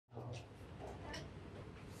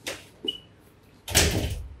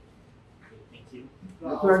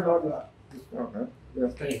Try not to discount, huh?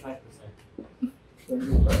 Yeah. 25%.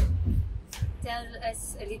 25. Tell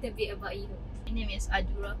us a little bit about you. My name is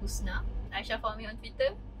Adhura Husna. Aisha found me on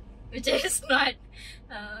Twitter, which is not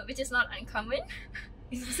uncommon.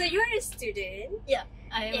 So you're a student. Yeah,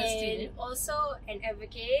 I am a student. And also an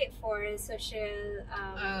advocate for social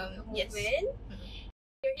Yes. movement.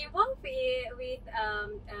 You're involved with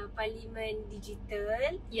Parlimen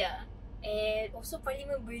Digital Yeah. and also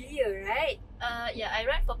Parlimen Belia, right? Yeah, I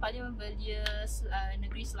ran for Parlimen Belia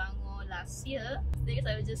Negeri Selangor last year. Because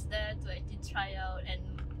I was just there to actually try out and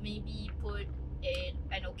maybe put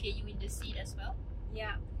an OKU in the seat as well.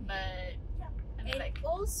 Yeah. But yeah, I mean, And like,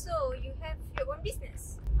 also you have your own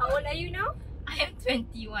business. How old are you now? I am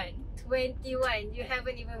 21. 21. You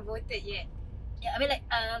haven't even voted yet. Yeah, I mean, like,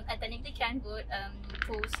 I technically can vote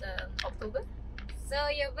post October. So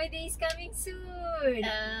your birthday is coming soon.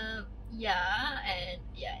 Yeah, and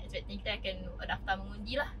yeah, technically I can daftar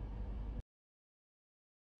mengundi lah.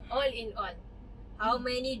 All in all, how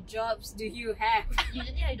many jobs do you have?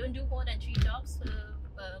 Usually I don't do more than 3 jobs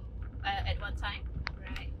at one time.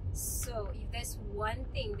 Right. So if there's one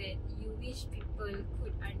thing that you wish people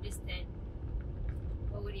could understand,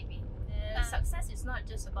 what would it be? Success is not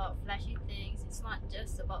just about flashy things, it's not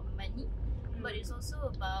just about money, but it's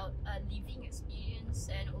also about living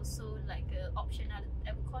experience and also like optionality.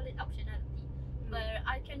 I would call it optionality, where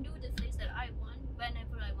I can do the things that I want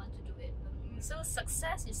whenever I want to do it. So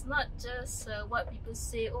success is not just what people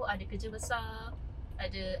say, oh ada kerja besar,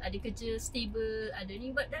 ada kerja stable, ada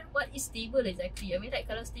ni, but then what is stable exactly? I mean, like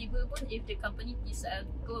kalau stable pun, if the company is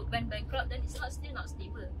went bankrupt, then it's still not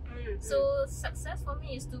stable. So success for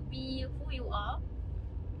me is to be who you are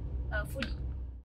fully.